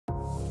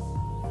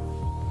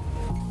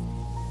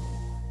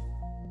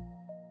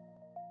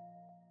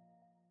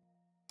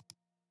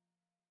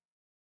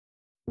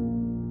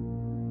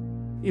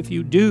if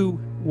you do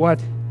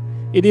what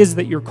it is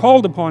that you're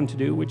called upon to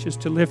do, which is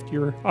to lift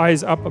your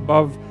eyes up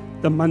above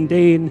the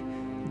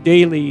mundane,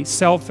 daily,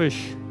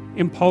 selfish,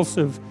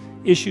 impulsive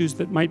issues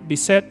that might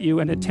beset you,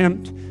 and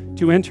attempt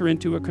to enter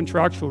into a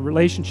contractual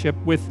relationship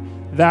with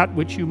that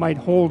which you might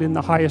hold in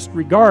the highest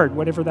regard,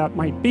 whatever that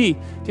might be,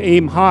 to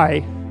aim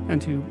high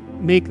and to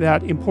make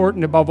that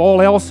important above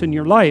all else in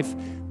your life,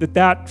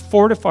 that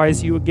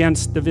fortifies you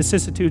against the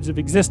vicissitudes of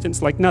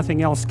existence like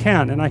nothing else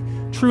can. And I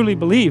truly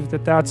believe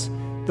that that's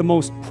the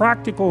most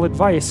practical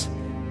advice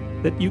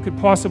that you could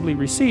possibly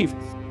receive.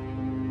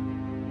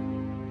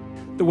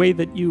 The way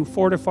that you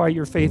fortify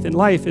your faith in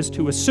life is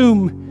to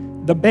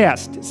assume the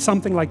best,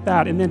 something like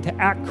that, and then to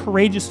act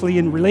courageously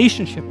in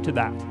relationship to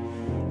that.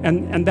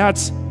 And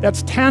that's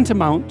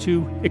tantamount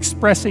to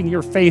expressing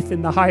your faith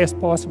in the highest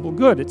possible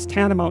good. It's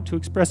tantamount to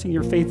expressing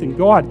your faith in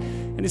God.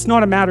 And it's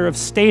not a matter of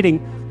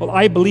stating, well,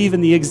 I believe in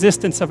the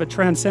existence of a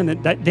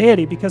transcendent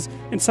deity, because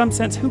in some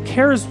sense, who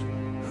cares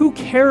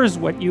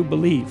what you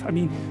believe? I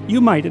mean, you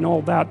might and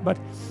all that, but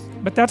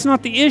that's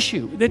not the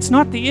issue. That's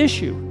not the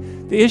issue.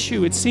 The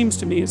issue, it seems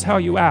to me, is how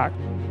you act.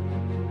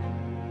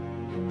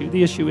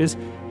 The issue is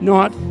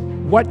not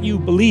what you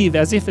believe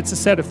as if it's a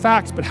set of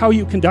facts, but how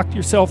you conduct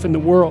yourself in the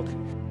world.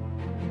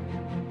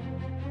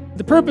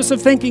 The purpose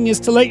of thinking is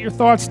to let your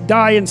thoughts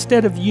die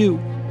instead of you.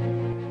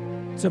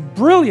 It's a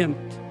brilliant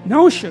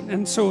notion,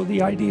 and so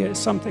the idea is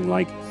something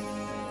like,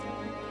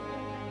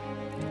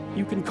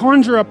 you can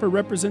conjure up a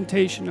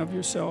representation of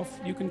yourself.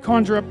 You can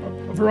conjure up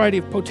a variety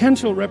of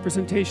potential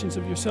representations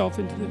of yourself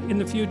in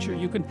the future.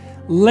 You can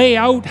lay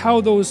out how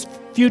those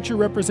future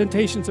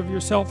representations of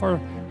yourself are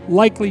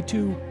likely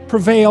to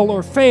prevail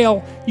or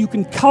fail. You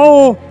can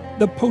cull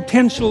the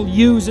potential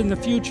yous in the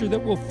future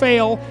that will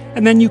fail,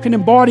 and then you can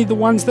embody the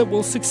ones that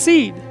will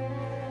succeed.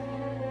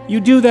 You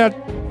do that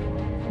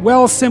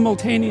while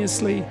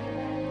simultaneously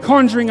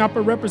conjuring up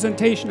a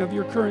representation of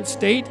your current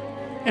state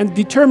and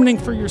determining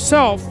for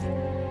yourself,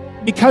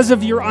 because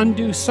of your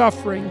undue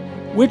suffering,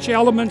 which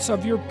elements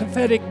of your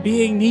pathetic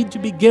being need to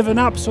be given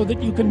up so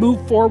that you can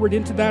move forward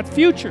into that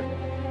future.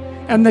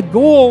 And the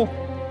goal,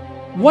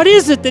 what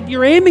is it that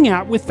you're aiming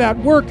at with that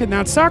work and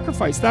that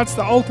sacrifice? That's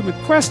the ultimate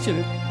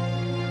question.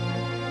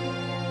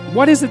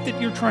 What is it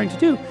that you're trying to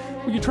do?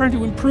 Well, you're trying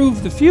to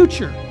improve the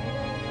future.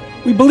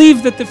 We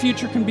believe that the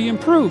future can be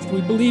improved.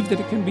 We believe that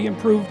it can be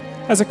improved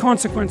as a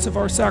consequence of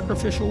our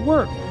sacrificial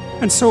work.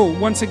 And so,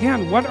 once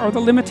again, what are the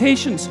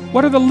limitations?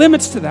 What are the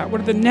limits to that?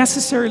 What are the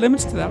necessary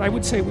limits to that? I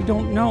would say we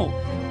don't know.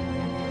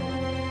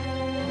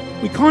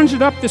 We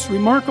conjured up this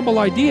remarkable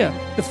idea.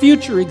 The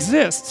future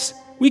exists.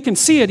 We can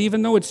see it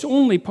even though it's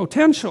only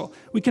potential.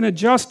 We can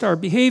adjust our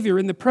behavior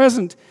in the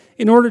present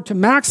in order to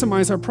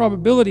maximize our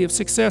probability of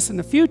success in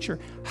the future.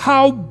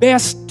 How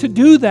best to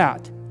do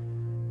that?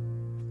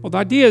 Well, the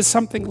idea is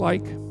something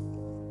like,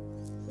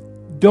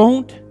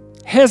 don't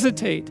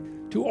hesitate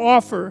to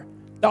offer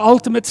the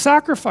ultimate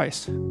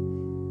sacrifice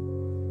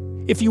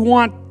if you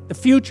want the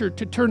future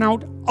to turn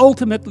out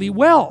ultimately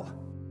well.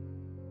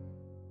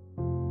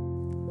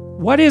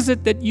 What is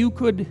it that you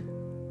could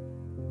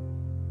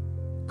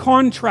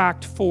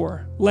contract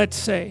for, let's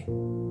say,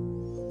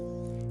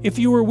 if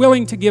you were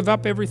willing to give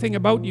up everything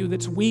about you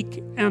that's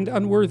weak and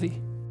unworthy?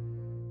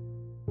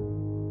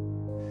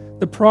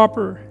 The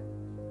proper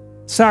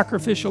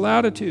sacrificial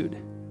attitude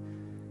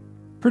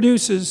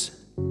produces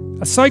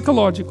a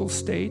psychological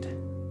state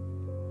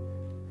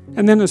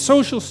and then a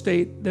social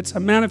state that's a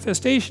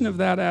manifestation of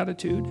that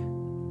attitude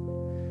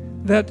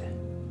that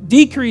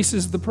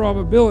decreases the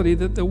probability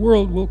that the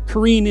world will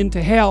careen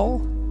into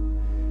hell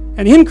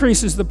and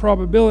increases the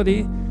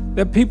probability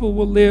that people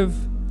will live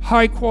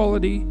high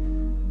quality,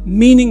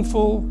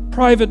 meaningful,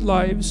 private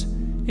lives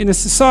in a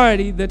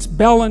society that's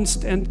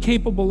balanced and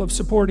capable of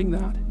supporting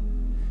that.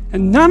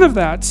 And none of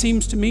that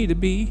seems to me to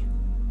be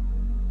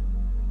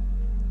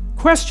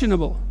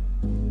questionable,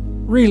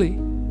 really.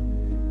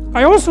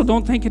 I also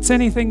don't think it's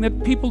anything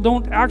that people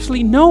don't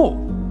actually know.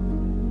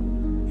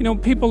 You know,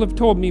 people have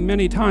told me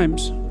many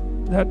times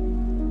that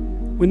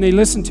when they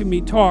listen to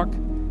me talk,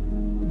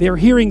 they're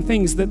hearing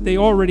things that they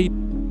already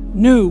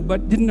knew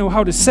but didn't know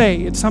how to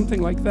say. It's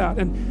something like that.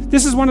 And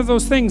this is one of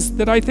those things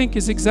that I think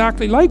is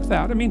exactly like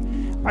that. I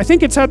mean, I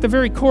think it's at the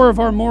very core of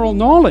our moral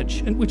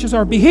knowledge, which is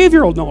our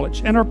behavioral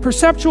knowledge and our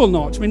perceptual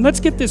knowledge. I mean, let's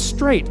get this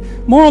straight.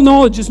 Moral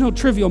knowledge is no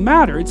trivial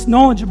matter. It's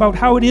knowledge about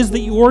how it is that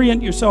you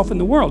orient yourself in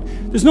the world.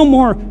 There's no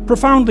more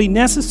profoundly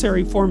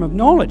necessary form of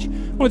knowledge.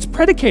 Well, it's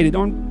predicated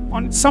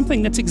on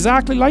something that's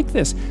exactly like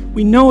this.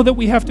 We know that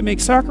we have to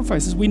make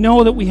sacrifices. We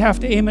know that we have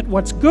to aim at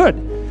what's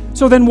good.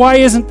 So then why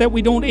isn't that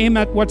we don't aim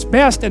at what's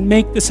best and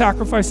make the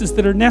sacrifices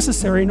that are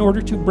necessary in order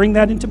to bring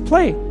that into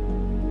play?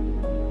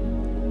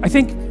 I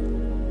think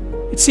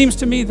it seems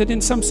to me that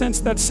in some sense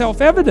that's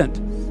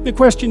self-evident. The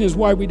question is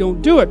why we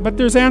don't do it, but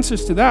there's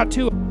answers to that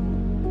too.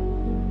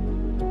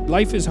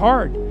 Life is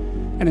hard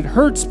and it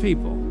hurts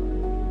people.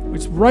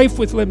 It's rife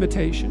with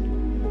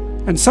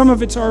limitation and some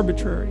of it's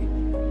arbitrary.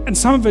 And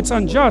some of it's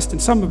unjust,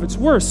 and some of it's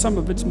worse, some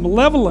of it's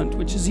malevolent,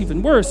 which is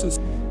even worse.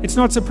 It's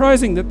not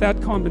surprising that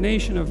that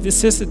combination of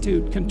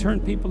vicissitude can turn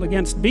people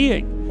against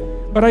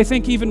being. But I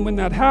think even when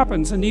that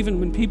happens, and even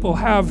when people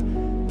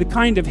have the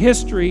kind of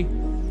history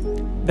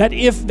that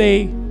if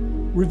they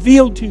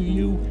revealed to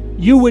you,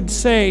 you would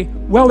say,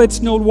 well,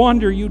 it's no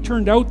wonder you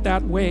turned out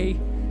that way.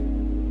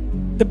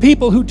 The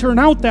people who turn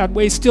out that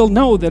way still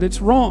know that it's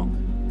wrong.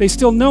 They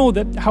still know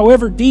that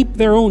however deep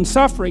their own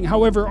suffering,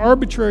 however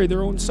arbitrary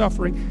their own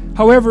suffering,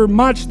 however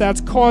much that's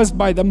caused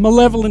by the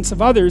malevolence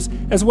of others,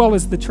 as well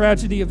as the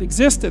tragedy of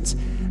existence,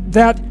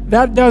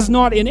 that does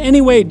not in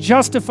any way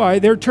justify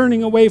their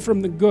turning away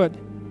from the good.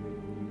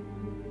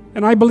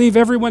 And I believe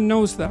everyone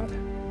knows that.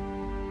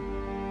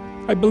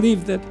 I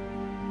believe that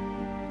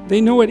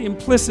they know it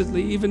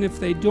implicitly, even if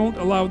they don't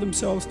allow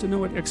themselves to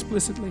know it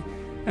explicitly.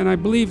 And I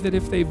believe that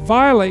if they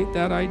violate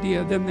that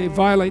idea, then they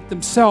violate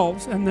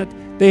themselves, and that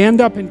they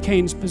end up in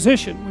Cain's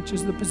position, which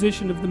is the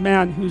position of the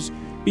man who's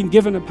been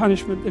given a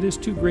punishment that is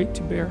too great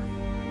to bear.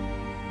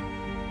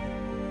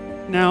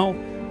 Now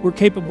we're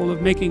capable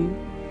of making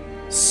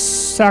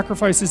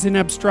sacrifices in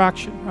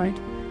abstraction, right?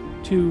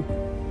 To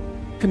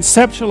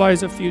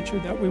conceptualize a future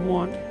that we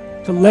want,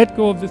 to let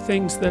go of the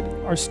things that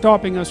are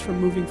stopping us from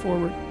moving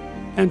forward,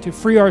 and to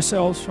free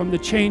ourselves from the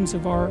chains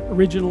of our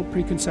original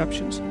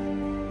preconceptions.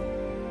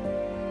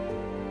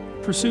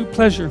 Pursue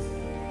pleasure.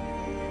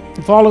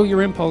 Follow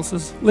your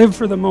impulses. Live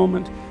for the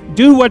moment.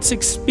 Do what's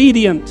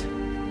expedient.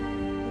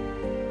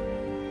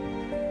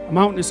 A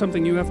mountain is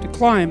something you have to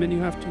climb, and you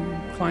have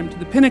to climb to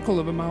the pinnacle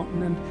of a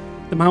mountain, and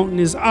the mountain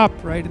is up,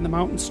 right? And the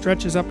mountain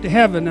stretches up to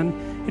heaven,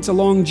 and it's a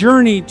long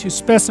journey to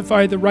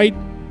specify the right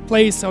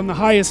place on the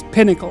highest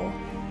pinnacle.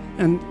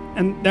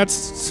 And that's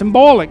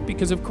symbolic,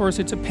 because of course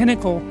it's a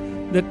pinnacle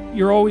that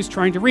you're always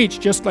trying to reach,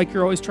 just like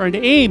you're always trying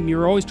to aim.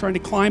 You're always trying to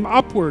climb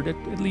upward.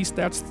 At least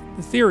that's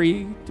the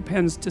theory. It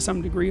depends to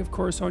some degree, of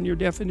course, on your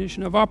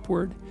definition of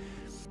upward.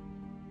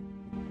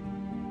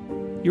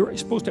 You're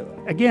supposed to,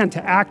 again,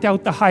 to act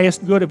out the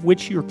highest good of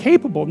which you're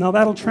capable. Now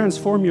that'll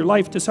transform your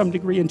life to some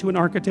degree into an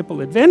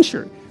archetypal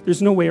adventure.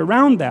 There's no way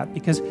around that,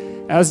 because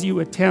as you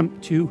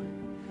attempt to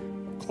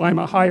climb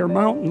a higher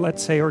mountain,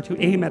 let's say, or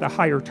to aim at a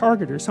higher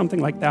target or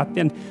something like that,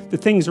 then the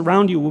things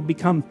around you will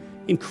become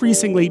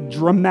increasingly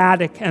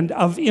dramatic and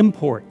of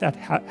import. That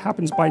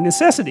happens by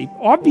necessity,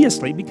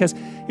 obviously, because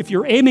if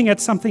you're aiming at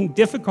something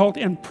difficult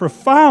and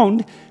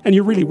profound and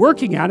you're really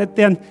working at it,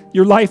 then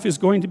your life is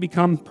going to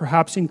become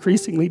perhaps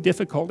increasingly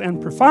difficult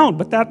and profound.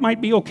 But that might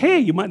be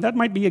okay. That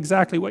might be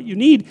exactly what you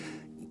need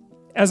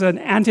as an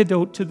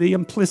antidote to the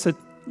implicit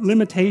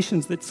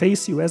limitations that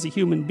face you as a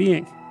human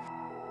being.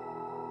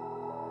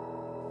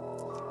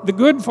 The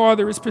good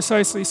father is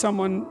precisely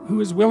someone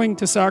who is willing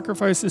to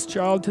sacrifice his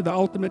child to the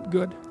ultimate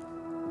good.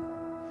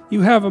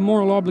 You have a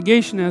moral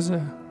obligation as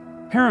a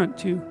parent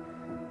to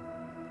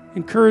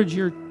encourage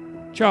your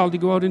child to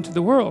go out into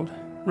the world,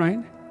 right?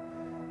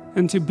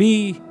 And to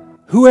be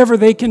whoever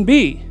they can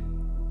be,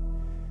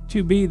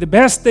 to be the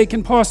best they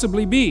can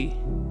possibly be.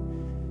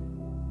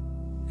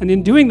 And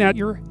in doing that,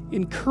 you're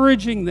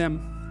encouraging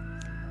them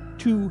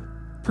to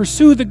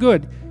pursue the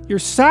good. You're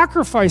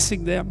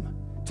sacrificing them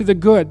to the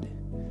good.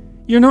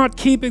 You're not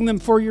keeping them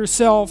for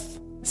yourself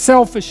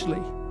selfishly.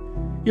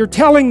 You're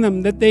telling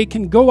them that they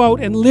can go out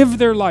and live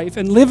their life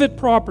and live it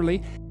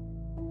properly.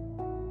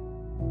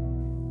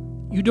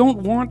 You don't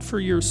want for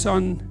your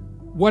son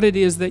what it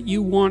is that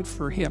you want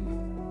for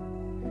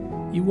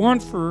him. You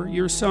want for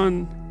your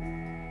son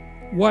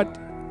what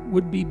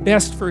would be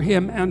best for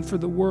him and for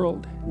the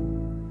world.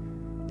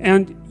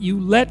 And you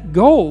let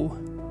go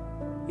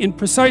in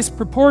precise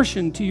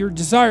proportion to your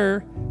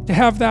desire to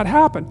have that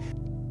happen.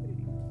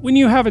 When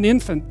you have an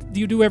infant,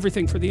 you do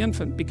everything for the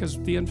infant, because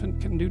the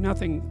infant can do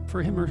nothing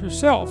for him or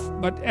herself.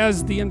 But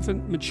as the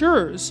infant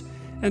matures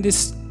and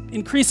is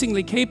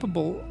increasingly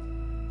capable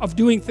of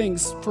doing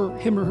things for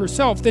him or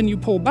herself, then you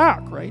pull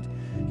back, right?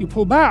 You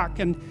pull back,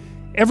 and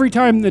every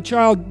time the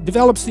child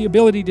develops the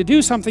ability to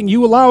do something,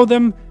 you allow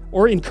them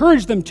or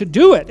encourage them to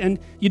do it, and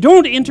you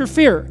don't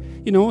interfere.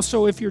 You know,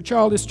 so if your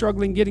child is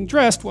struggling getting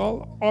dressed,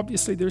 well,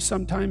 obviously there's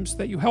some times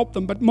that you help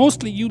them, but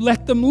mostly you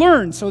let them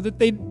learn so that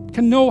they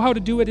can know how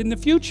to do it in the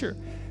future.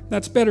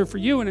 That's better for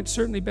you, and it's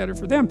certainly better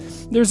for them.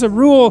 There's a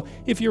rule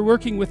if you're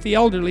working with the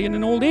elderly in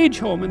an old age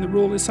home, and the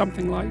rule is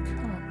something like,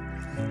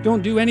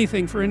 don't do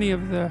anything for any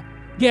of the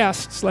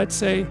guests, let's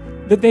say,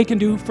 that they can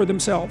do for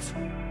themselves,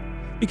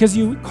 because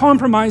you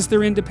compromise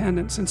their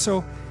independence. And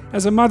so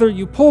as a mother,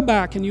 you pull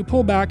back and you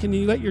pull back, and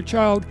you let your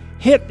child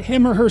hit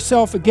him or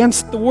herself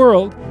against the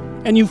world,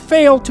 and you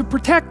fail to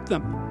protect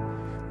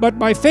them. But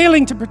by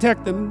failing to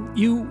protect them,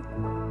 you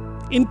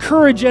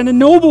encourage and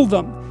ennoble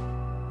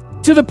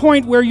them to the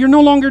point where you're no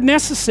longer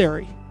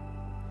necessary.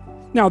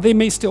 Now, they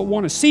may still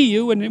want to see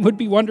you, and it would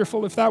be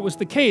wonderful if that was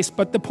the case,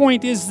 but the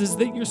point is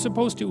that you're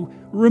supposed to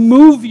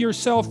remove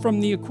yourself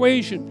from the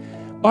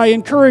equation by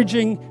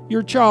encouraging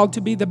your child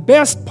to be the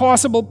best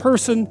possible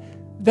person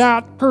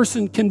that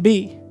person can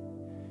be.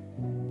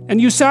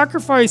 And you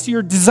sacrifice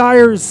your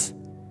desires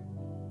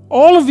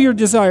all of your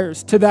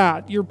desires to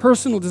that, your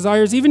personal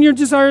desires, even your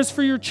desires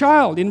for your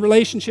child in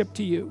relationship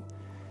to you.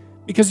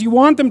 Because you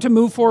want them to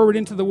move forward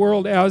into the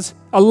world as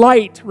a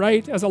light,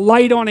 right? As a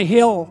light on a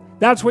hill.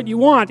 That's what you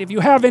want, if you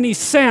have any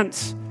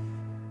sense.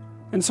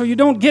 And so you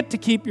don't get to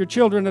keep your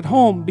children at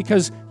home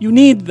because you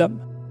need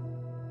them.